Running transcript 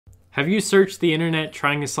Have you searched the internet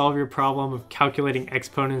trying to solve your problem of calculating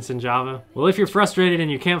exponents in Java? Well, if you're frustrated and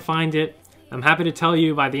you can't find it, I'm happy to tell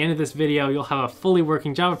you by the end of this video, you'll have a fully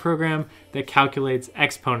working Java program that calculates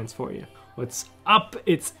exponents for you. What's up?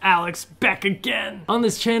 It's Alex back again. On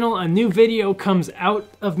this channel, a new video comes out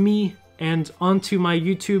of me and onto my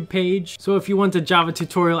YouTube page. So if you want a Java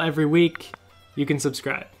tutorial every week, you can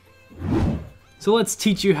subscribe. So let's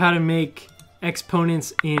teach you how to make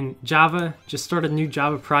exponents in Java. Just start a new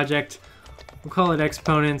Java project. We'll call it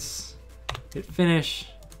exponents. Hit finish.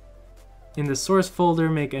 In the source folder,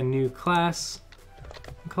 make a new class.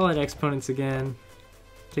 We'll call it exponents again.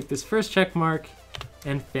 Take this first check mark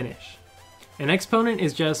and finish. An exponent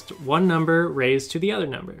is just one number raised to the other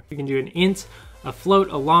number. You can do an int, a float,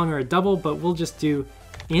 a long, or a double, but we'll just do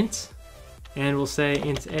int, and we'll say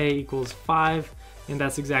int a equals 5, and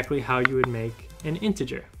that's exactly how you would make an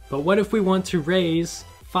integer. But what if we want to raise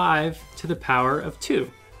 5 to the power of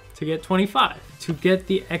 2 to get 25? To get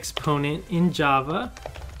the exponent in Java,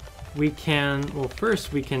 we can, well,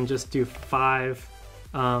 first we can just do 5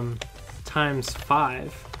 times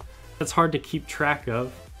 5. That's hard to keep track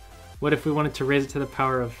of. What if we wanted to raise it to the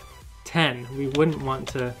power of 10? We wouldn't want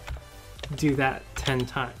to do that 10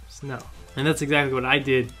 times, no. And that's exactly what I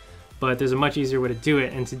did, but there's a much easier way to do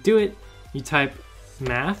it. And to do it, you type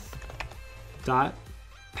Math.pow,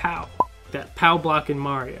 that POW block in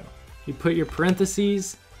Mario. You put your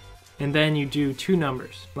parentheses, and then you do two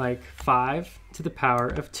numbers, like 5 to the power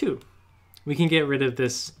of 2. We can get rid of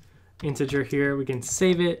this integer here. We can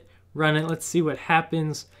save it, run it, let's see what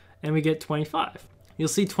happens, and we get 25. You'll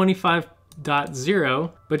see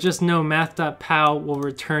 25.0, but just know Math.pow will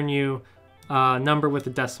return you a number with a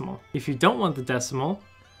decimal. If you don't want the decimal,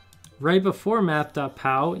 right before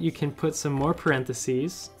Math.pow, you can put some more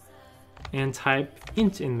parentheses and type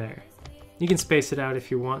int in there. You can space it out if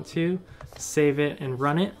you want to, save it and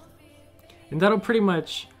run it. And that'll pretty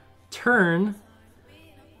much turn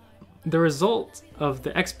the result of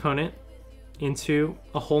the exponent into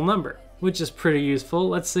a whole number, which is pretty useful.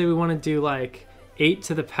 Let's say we want to do like 8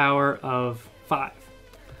 to the power of 5.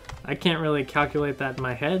 I can't really calculate that in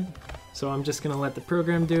my head, so I'm just going to let the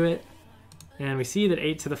program do it. And we see that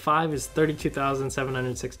 8 to the 5 is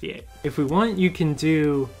 32,768. If we want, you can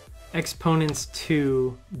do exponents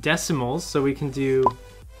to decimals, so we can do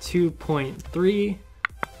 2.3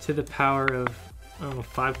 to the power of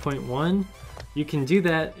 5.1. You can do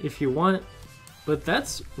that if you want, but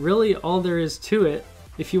that's really all there is to it.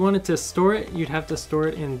 If you wanted to store it, you'd have to store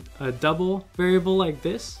it in a double variable like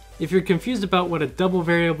this. If you're confused about what a double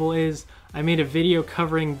variable is, I made a video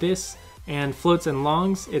covering this and floats and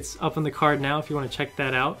longs. It's up on the card now if you want to check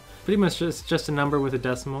that out. Pretty much just a number with a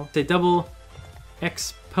decimal. Say double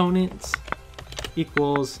exponent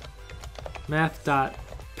equals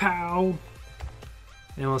Math.pow,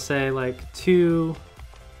 and we'll say like 2,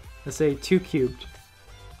 let's say 2 cubed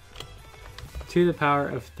to the power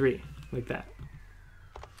of 3, like that.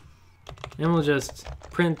 And we'll just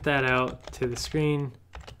print that out to the screen,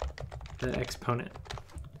 that exponent.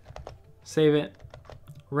 Save it,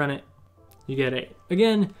 run it, you get 8.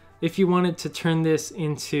 Again, if you wanted to turn this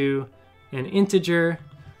into an integer,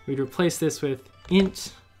 we'd replace this with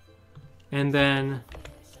int, and then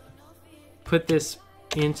put this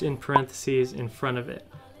int in parentheses in front of it.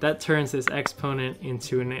 That turns this exponent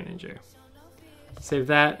into an integer. Save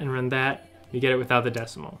that and run that, you get it without the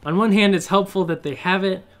decimal. On one hand, it's helpful that they have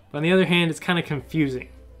it, but on the other hand, it's kind of confusing.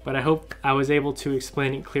 But I hope I was able to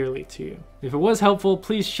explain it clearly to you. If it was helpful,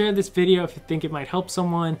 please share this video if you think it might help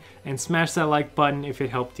someone, and smash that like button if it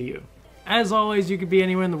helped you. As always, you could be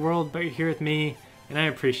anywhere in the world, but you're here with me, and I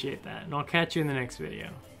appreciate that. And I'll catch you in the next video.